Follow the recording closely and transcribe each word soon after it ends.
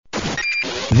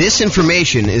This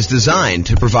information is designed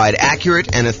to provide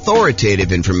accurate and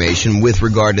authoritative information with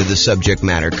regard to the subject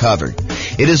matter covered.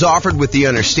 It is offered with the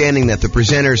understanding that the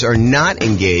presenters are not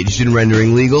engaged in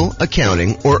rendering legal,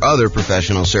 accounting, or other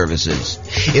professional services.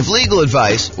 If legal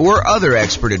advice or other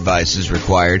expert advice is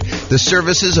required, the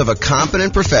services of a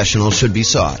competent professional should be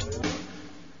sought.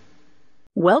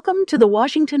 Welcome to the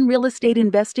Washington Real Estate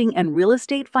Investing and Real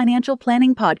Estate Financial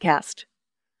Planning Podcast.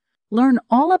 Learn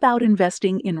all about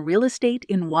investing in real estate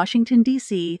in Washington,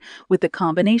 D.C. with the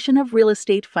combination of real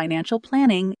estate financial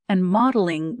planning and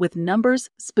modeling with numbers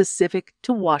specific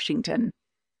to Washington.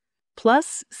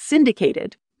 Plus,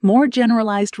 syndicated, more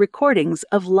generalized recordings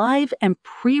of live and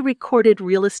pre-recorded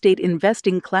real estate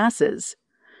investing classes,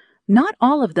 not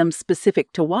all of them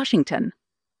specific to Washington.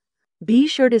 Be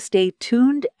sure to stay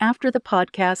tuned after the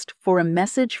podcast for a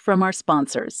message from our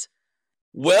sponsors.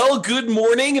 Well, good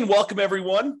morning and welcome,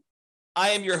 everyone.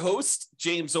 I am your host,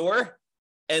 James Orr,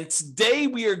 and today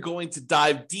we are going to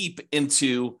dive deep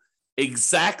into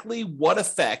exactly what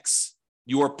affects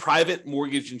your private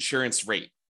mortgage insurance rate.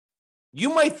 You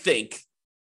might think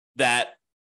that,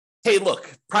 hey, look,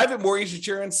 private mortgage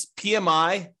insurance,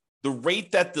 PMI, the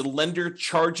rate that the lender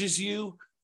charges you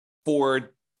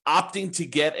for opting to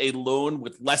get a loan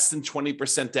with less than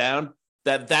 20% down,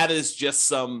 that is just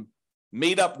some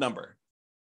made-up number.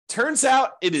 Turns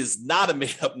out it is not a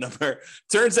made-up number.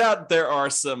 Turns out there are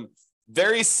some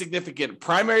very significant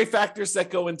primary factors that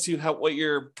go into what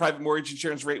your private mortgage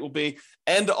insurance rate will be,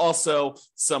 and also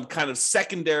some kind of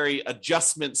secondary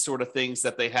adjustment sort of things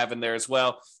that they have in there as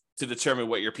well to determine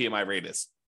what your PMI rate is.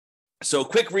 So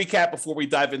quick recap before we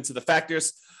dive into the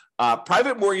factors.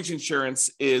 Private mortgage insurance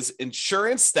is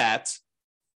insurance that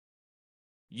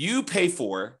you pay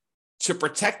for to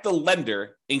protect the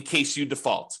lender in case you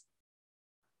default.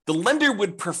 The lender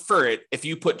would prefer it if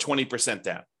you put 20%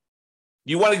 down.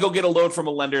 You want to go get a loan from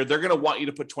a lender, they're going to want you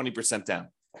to put 20% down.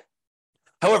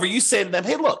 However, you say to them,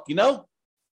 hey, look,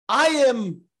 I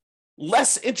am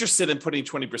less interested in putting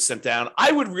 20% down.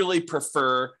 I would really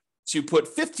prefer to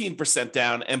put 15%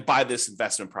 down and buy this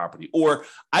investment property. Or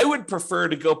I would prefer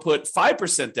to go put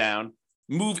 5% down,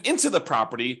 move into the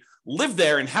property, live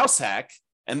there and house hack,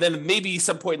 and then maybe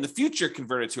some point in the future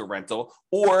convert it to a rental.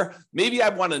 Or maybe I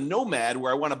want a nomad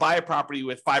where I want to buy a property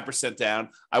with 5% down.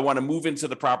 I want to move into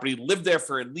the property, live there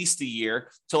for at least a year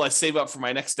till I save up for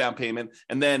my next down payment,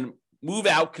 and then move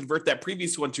out, convert that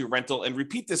previous one to a rental, and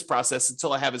repeat this process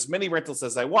until I have as many rentals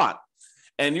as I want.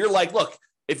 And you're like, look,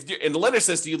 and the lender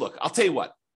says to you, look, I'll tell you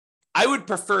what, I would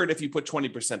prefer it if you put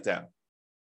 20% down.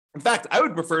 In fact, I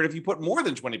would prefer it if you put more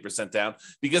than 20% down,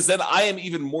 because then I am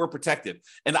even more protected.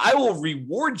 And I will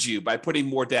reward you by putting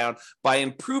more down by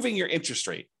improving your interest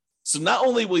rate. So not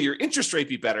only will your interest rate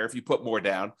be better if you put more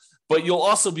down, but you'll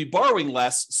also be borrowing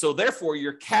less. So therefore,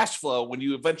 your cash flow, when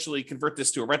you eventually convert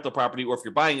this to a rental property, or if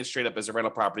you're buying it straight up as a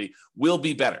rental property, will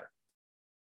be better.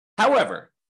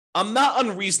 However, I'm not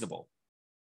unreasonable.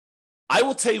 I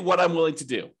will tell you what I'm willing to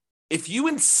do. If you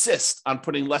insist on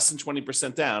putting less than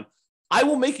 20% down, I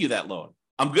will make you that loan.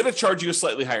 I'm going to charge you a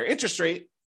slightly higher interest rate,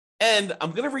 and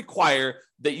I'm going to require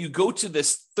that you go to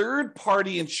this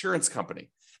third-party insurance company,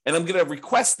 and I'm going to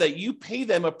request that you pay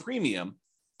them a premium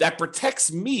that protects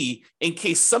me in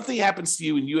case something happens to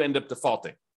you and you end up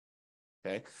defaulting.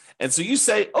 Okay? And so you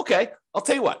say, okay, I'll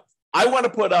tell you what. I want to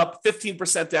put up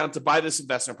 15% down to buy this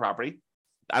investment property.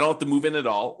 I don't have to move in at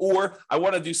all. Or I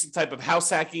want to do some type of house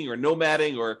hacking or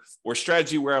nomading or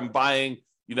strategy where I'm buying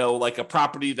like a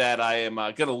property that I am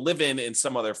going to live in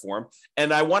some other form,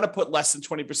 and I want to put less than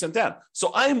 20% down.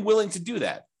 So I am willing to do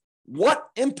that. What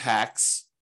impacts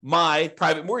my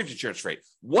private mortgage insurance rate?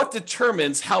 What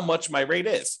determines how much my rate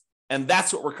is? And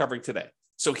that's what we're covering today.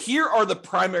 So here are the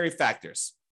primary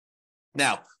factors.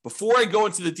 Now, before I go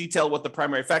into the detail of what the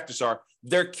primary factors are,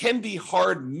 there can be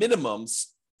hard minimums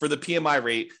for the PMI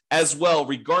rate as well,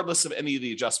 regardless of any of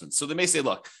the adjustments. So they may say,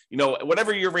 look,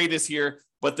 whatever your rate is here,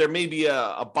 but there may be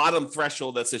a bottom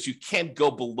threshold that says you can't go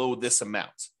below this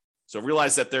amount. So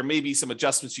realize that there may be some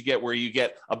adjustments you get where you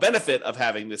get a benefit of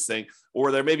having this thing,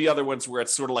 or there may be other ones where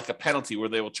it's sort of like a penalty where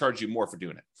they will charge you more for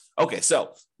doing it. Okay,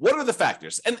 so what are the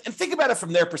factors? And think about it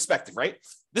from their perspective, right?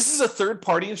 This is a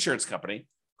third-party insurance company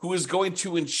who is going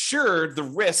to insure the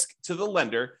risk to the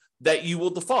lender that you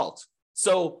will default.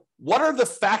 So what are the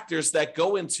factors that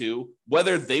go into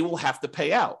whether they will have to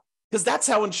pay out? Because that's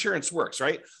how insurance works,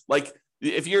 right? Like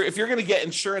if you're going to get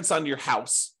insurance on your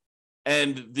house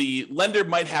and the lender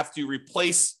might have to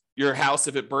replace your house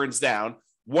if it burns down,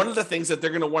 one of the things that they're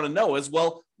going to want to know is,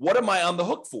 well, what am I on the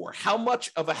hook for? How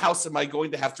much of a house am I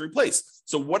going to have to replace?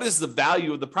 So what is the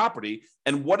value of the property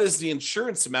and what is the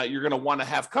insurance amount you're going to want to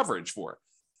have coverage for?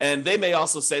 And they may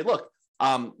also say, look,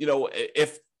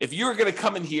 if you're going to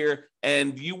come in here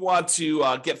and you want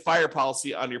to get fire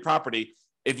policy on your property,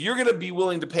 if you're going to be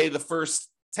willing to pay the first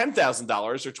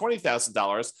 $10,000 or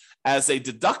 $20,000 as a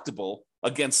deductible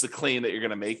against the claim that you're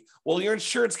going to make, well, your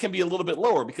insurance can be a little bit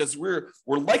lower because we're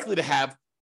likely to have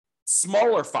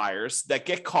smaller fires that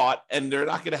get caught and they're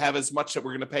not going to have as much that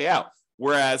we're going to pay out.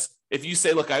 Whereas if you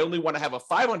say, look, I only want to have a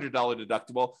 $500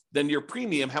 deductible, then your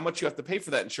premium, how much you have to pay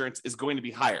for that insurance, is going to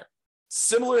be higher.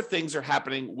 Similar things are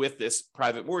happening with this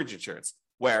private mortgage insurance,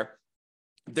 where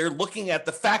they're looking at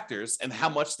the factors and how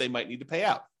much they might need to pay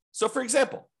out. So for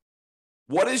example,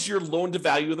 what is your loan to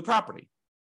value of the property?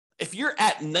 If you're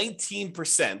at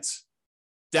 19%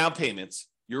 down payments,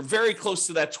 you're very close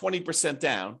to that 20%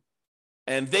 down,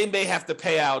 and they may have to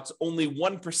pay out only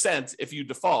 1% if you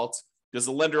default, because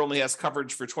the lender only has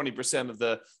coverage for 20% of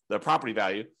the property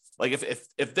value. Like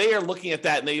if they are looking at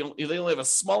that and they only have a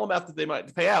small amount that they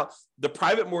might pay out, the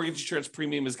private mortgage insurance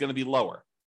premium is going to be lower.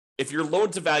 If your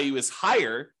loan to value is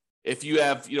higher, if you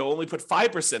have only put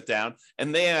 5% down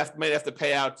and they might have to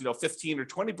pay out 15 or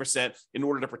 20% in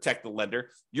order to protect the lender,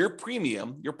 your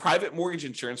premium, your private mortgage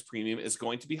insurance premium, is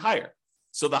going to be higher.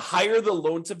 So the higher the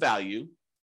loan to value,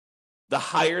 the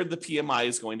higher the PMI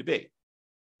is going to be.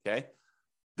 Okay.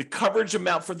 The coverage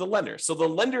amount for the lender. So the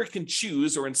lender can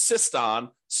choose or insist on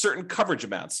certain coverage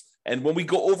amounts. And when we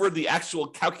go over the actual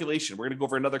calculation, we're going to go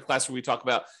over another class where we talk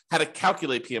about how to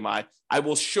calculate PMI. I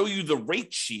will show you the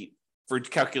rate sheet for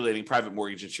calculating private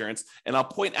mortgage insurance. And I'll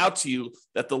point out to you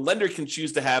that the lender can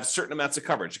choose to have certain amounts of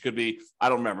coverage. It could be, I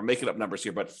don't remember, making up numbers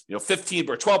here, but 15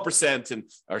 or 12%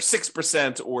 or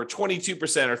 6% or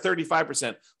 22% or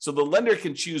 35%. So the lender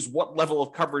can choose what level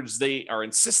of coverage they are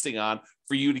insisting on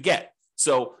for you to get.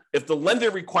 So if the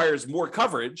lender requires more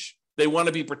coverage, they want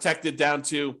to be protected down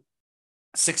to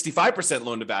 65%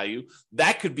 loan to value,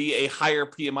 that could be a higher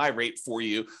PMI rate for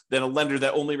you than a lender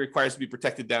that only requires to be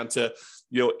protected down to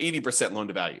 80% loan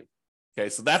to value. Okay,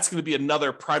 so that's going to be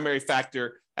another primary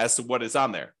factor as to what is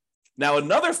on there. Now,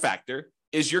 another factor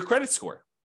is your credit score.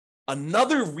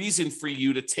 Another reason for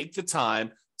you to take the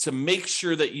time to make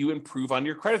sure that you improve on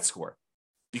your credit score,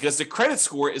 because the credit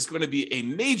score is going to be a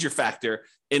major factor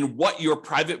in what your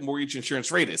private mortgage insurance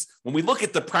rate is. When we look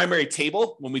at the primary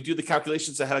table, when we do the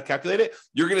calculations on how to calculate it,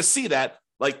 you're going to see that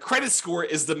like credit score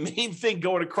is the main thing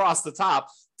going across the top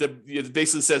that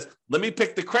basically says, let me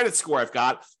pick the credit score I've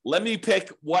got. Let me pick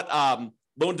what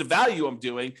loan to value I'm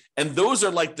doing. And those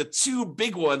are like the two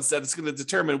big ones that it's going to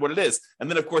determine what it is. And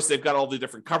then of course, they've got all the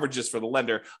different coverages for the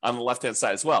lender on the left-hand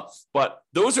side as well. But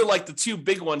those are like the two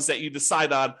big ones that you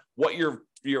decide on what your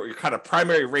kind of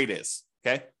primary rate is,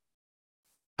 okay?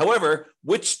 However,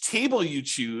 which table you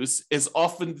choose is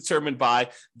often determined by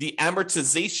the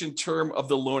amortization term of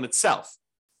the loan itself.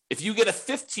 If you get a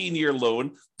 15-year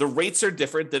loan, the rates are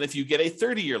different than if you get a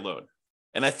 30-year loan.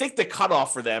 And I think the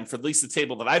cutoff for them, for at least the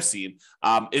table that I've seen,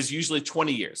 is usually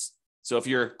 20 years. So if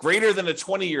you're greater than a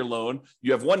 20-year loan,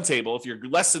 you have one table. If you're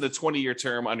less than a 20-year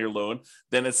term on your loan,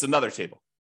 then it's another table,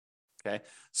 okay?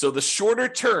 So the shorter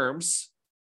terms,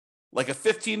 like a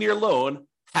 15-year loan,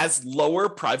 has lower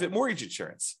private mortgage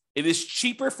insurance. It is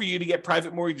cheaper for you to get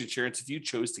private mortgage insurance if you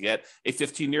chose to get a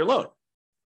 15-year loan.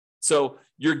 So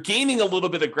you're gaining a little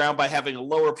bit of ground by having a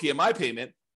lower PMI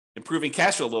payment, improving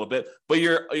cash flow a little bit, but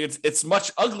it's much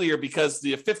uglier because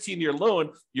the 15-year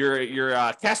loan,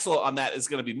 your cash flow on that is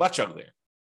going to be much uglier,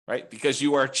 right? Because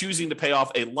you are choosing to pay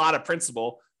off a lot of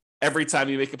principal every time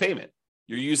you make a payment.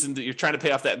 You're trying to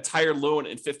pay off that entire loan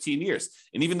in 15 years.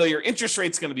 And even though your interest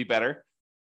rate's going to be better,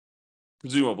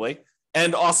 presumably,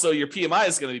 and also your PMI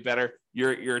is going to be better,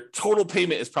 your total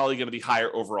payment is probably going to be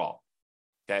higher overall.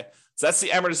 Okay. So that's the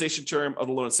amortization term of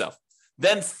the loan itself.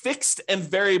 Then fixed and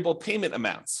variable payment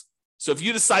amounts. So if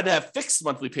you decide to have fixed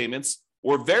monthly payments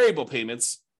or variable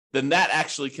payments, then that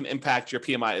actually can impact your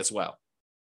PMI as well.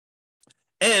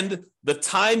 And the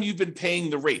time you've been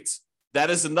paying the rates, that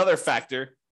is another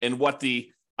factor in what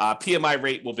the PMI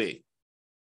rate will be.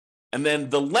 And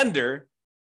then the lender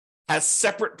has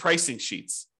separate pricing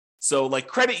sheets. So like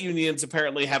credit unions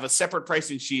apparently have a separate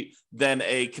pricing sheet than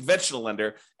a conventional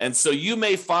lender. And so you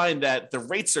may find that the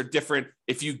rates are different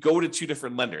if you go to two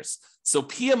different lenders. So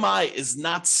PMI is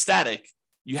not static.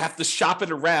 You have to shop it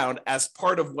around as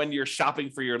part of when you're shopping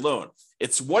for your loan.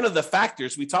 It's one of the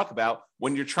factors we talk about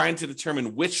when you're trying to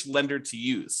determine which lender to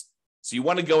use. So you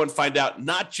want to go and find out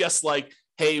not just like,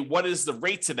 hey, what is the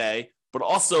rate today, but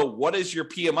also what is your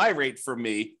PMI rate for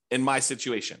me in my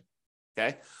situation?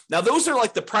 Okay. Now, those are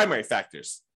like the primary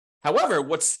factors. However,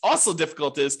 what's also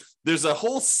difficult is there's a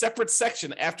whole separate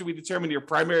section after we determine your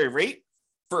primary rate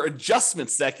for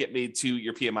adjustments that get made to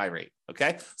your PMI rate.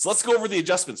 Okay, so let's go over the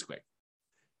adjustments quick.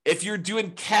 If you're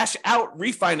doing cash out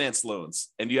refinance loans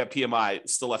and you have PMI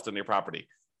still left on your property,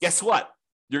 guess what?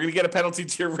 You're going to get a penalty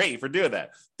to your rate for doing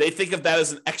that. They think of that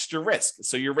as an extra risk.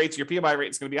 So your PMI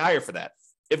rate is going to be higher for that.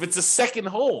 If it's a second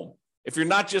home, if you're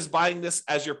not just buying this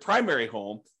as your primary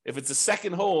home, if it's a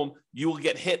second home, you will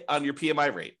get hit on your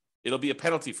PMI rate. It'll be a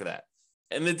penalty for that.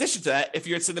 In addition to that, if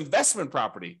it's an investment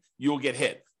property, you will get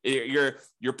hit. Your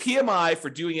PMI for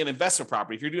doing an investment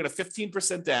property, if you're doing a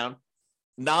 15% down,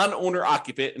 non-owner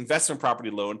occupant investment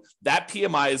property loan, that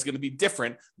PMI is going to be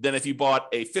different than if you bought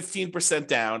a 15%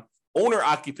 down owner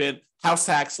occupant house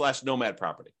hack / nomad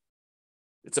property.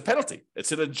 It's a penalty.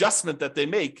 It's an adjustment that they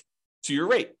make to your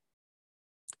rate.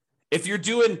 If you're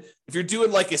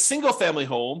doing like a single family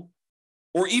home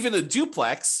or even a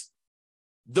duplex,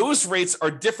 those rates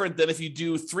are different than if you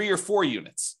do 3 or 4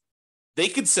 units. They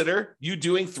consider you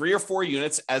doing 3 or 4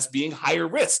 units as being higher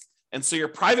risk. And so your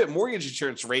private mortgage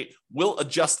insurance rate will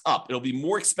adjust up. It'll be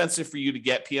more expensive for you to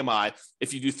get PMI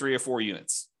if you do 3 or 4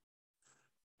 units.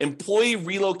 Employee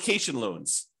relocation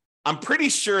loans. I'm pretty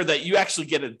sure that you actually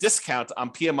get a discount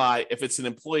on PMI if it's an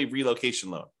employee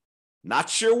relocation loan. Not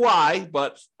sure why,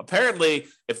 but apparently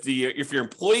if your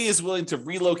employee is willing to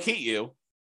relocate you,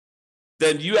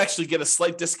 then you actually get a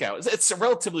slight discount. It's a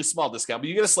relatively small discount, but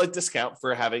you get a slight discount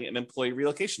for having an employee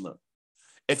relocation loan.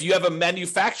 If you have a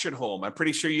manufactured home, I'm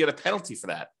pretty sure you get a penalty for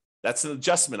that. That's an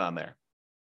adjustment on there.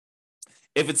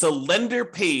 If it's a lender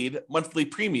paid monthly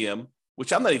premium,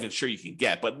 which I'm not even sure you can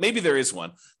get, but maybe there is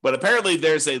one. But apparently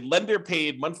there's a lender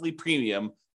paid monthly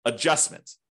premium adjustment.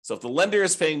 So if the lender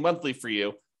is paying monthly for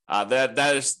you,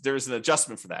 there's an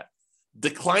adjustment for that.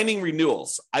 Declining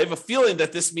renewals. I have a feeling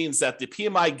that this means that the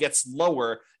PMI gets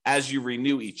lower as you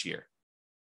renew each year.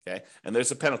 Okay, and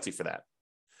there's a penalty for that.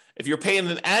 If you're paying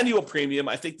an annual premium,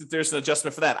 I think that there's an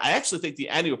adjustment for that. I actually think the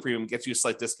annual premium gets you a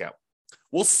slight discount.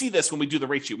 We'll see this when we do the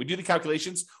rate sheet. We do the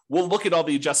calculations. We'll look at all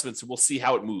the adjustments and we'll see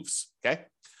how it moves. Okay.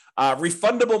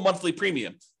 Refundable monthly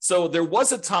premium. So there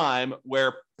was a time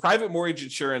where private mortgage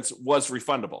insurance was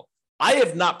refundable. I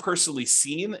have not personally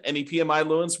seen any PMI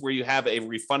loans where you have a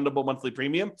refundable monthly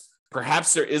premium.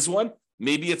 Perhaps there is one.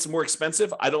 Maybe it's more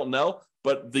expensive. I don't know.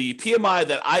 But the PMI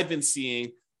that I've been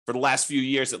seeing for the last few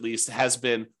years, at least, has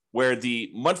been where the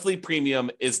monthly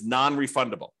premium is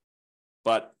non-refundable.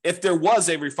 But if there was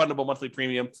a refundable monthly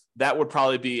premium, that would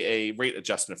probably be a rate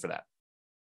adjustment for that.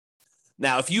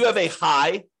 Now, if you have a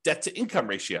high debt to income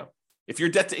ratio, if your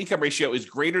debt to income ratio is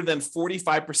greater than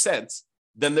 45%,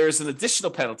 then there's an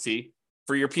additional penalty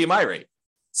for your PMI rate.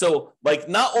 So like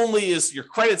not only is your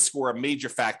credit score a major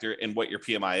factor in what your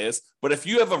PMI is, but if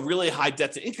you have a really high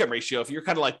debt to income ratio, if you're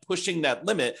kind of like pushing that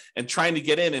limit and trying to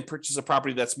get in and purchase a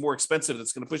property that's more expensive,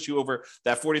 that's going to push you over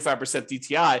that 45%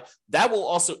 DTI, that will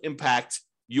also impact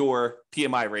your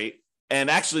PMI rate and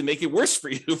actually make it worse for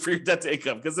you for your debt to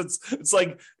income, because it's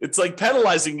like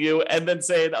penalizing you and then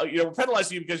saying, oh, we're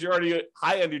penalizing you because you're already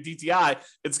high on your DTI.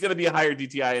 It's going to be a higher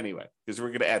DTI anyway, because we're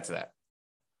going to add to that.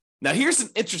 Now, here's an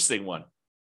interesting one.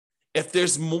 If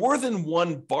there's more than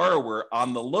one borrower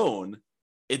on the loan,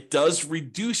 it does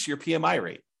reduce your PMI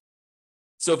rate.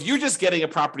 So if you're just getting a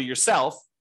property yourself,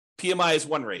 PMI is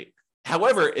one rate.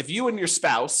 However, if you and your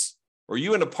spouse or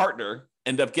you and a partner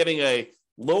end up getting a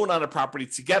loan on a property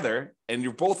together and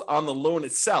you're both on the loan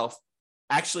itself,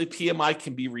 actually PMI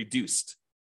can be reduced,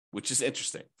 which is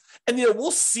interesting. And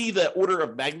we'll see the order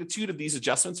of magnitude of these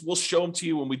adjustments. We'll show them to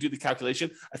you when we do the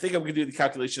calculation. I think I'm going to do the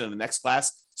calculation in the next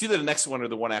class. It's either the next one or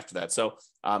the one after that. So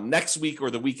next week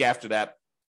or the week after that.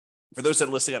 For those that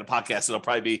are listening on a podcast, it'll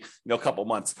probably be a couple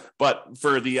months. But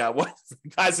for the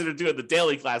guys that are doing the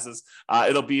daily classes,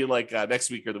 it'll be like next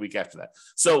week or the week after that.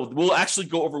 So we'll actually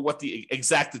go over what the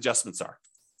exact adjustments are.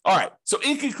 All right. So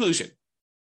in conclusion,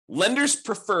 lenders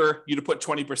prefer you to put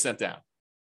 20% down.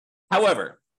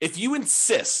 However, if you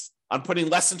insist on putting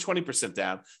less than 20%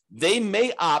 down, they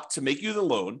may opt to make you the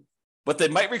loan, but they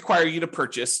might require you to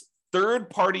purchase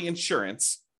third-party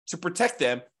insurance to protect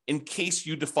them in case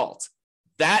you default.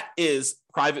 That is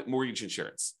private mortgage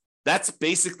insurance. That's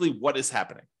basically what is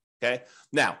happening. Okay.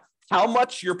 Now, how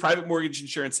much your private mortgage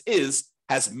insurance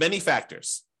has many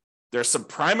factors. There are some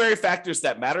primary factors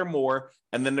that matter more,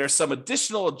 and then there's some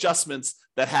additional adjustments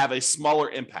that have a smaller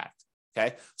impact.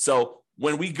 Okay. So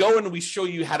when we go and we show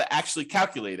you how to actually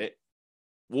calculate it,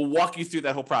 we'll walk you through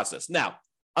that whole process. Now,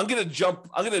 I'm going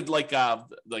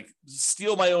to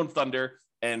steal my own thunder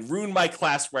and ruin my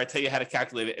class where I tell you how to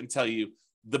calculate it and tell you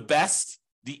the best,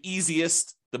 the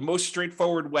easiest, the most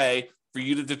straightforward way for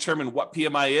you to determine what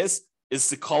PMI is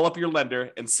to call up your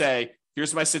lender and say,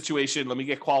 here's my situation. Let me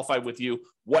get qualified with you.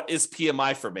 What is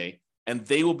PMI for me? and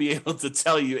they will be able to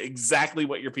tell you exactly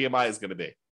what your PMI is going to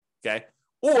be. Okay.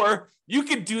 Or you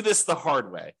could do this the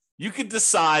hard way. You could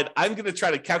decide, I'm going to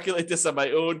try to calculate this on my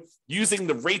own using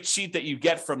the rate sheet that you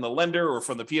get from the lender or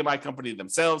from the PMI company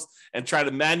themselves, and try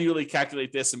to manually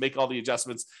calculate this and make all the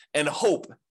adjustments and hope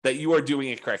that you are doing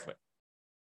it correctly.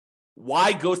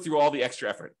 Why go through all the extra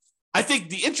effort? I think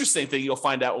the interesting thing you'll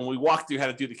find out when we walk through how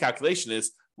to do the calculation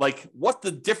is like what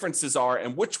the differences are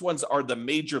and which ones are the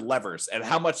major levers and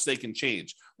how much they can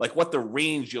change, like what the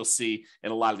range you'll see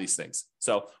in a lot of these things.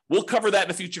 So we'll cover that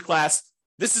in a future class.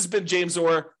 This has been James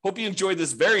Orr. Hope you enjoyed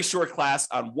this very short class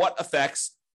on what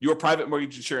affects your private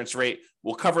mortgage insurance rate.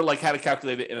 We'll cover like how to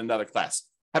calculate it in another class.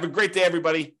 Have a great day,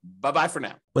 everybody. Bye-bye for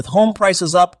now. With home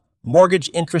prices up, mortgage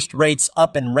interest rates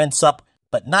up, and rents up,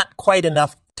 but not quite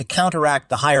enough to counteract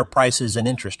the higher prices and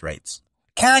interest rates.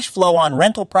 Cash flow on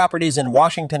rental properties in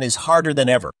Washington is harder than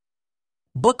ever.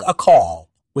 Book a call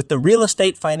with the Real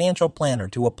Estate Financial Planner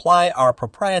to apply our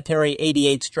proprietary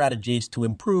 88 strategies to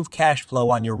improve cash flow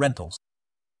on your rentals.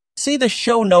 See the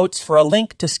show notes for a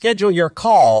link to schedule your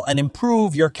call and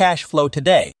improve your cash flow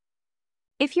today.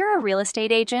 If you're a real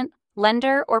estate agent,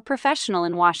 lender, or professional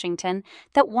in Washington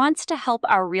that wants to help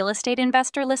our real estate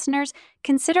investor listeners,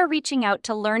 consider reaching out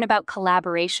to learn about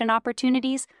collaboration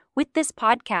opportunities with this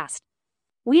podcast.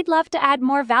 We'd love to add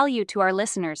more value to our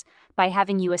listeners by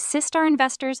having you assist our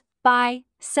investors buy,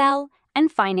 sell,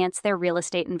 and finance their real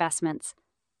estate investments.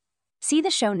 See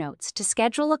the show notes to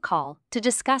schedule a call to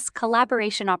discuss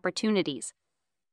collaboration opportunities.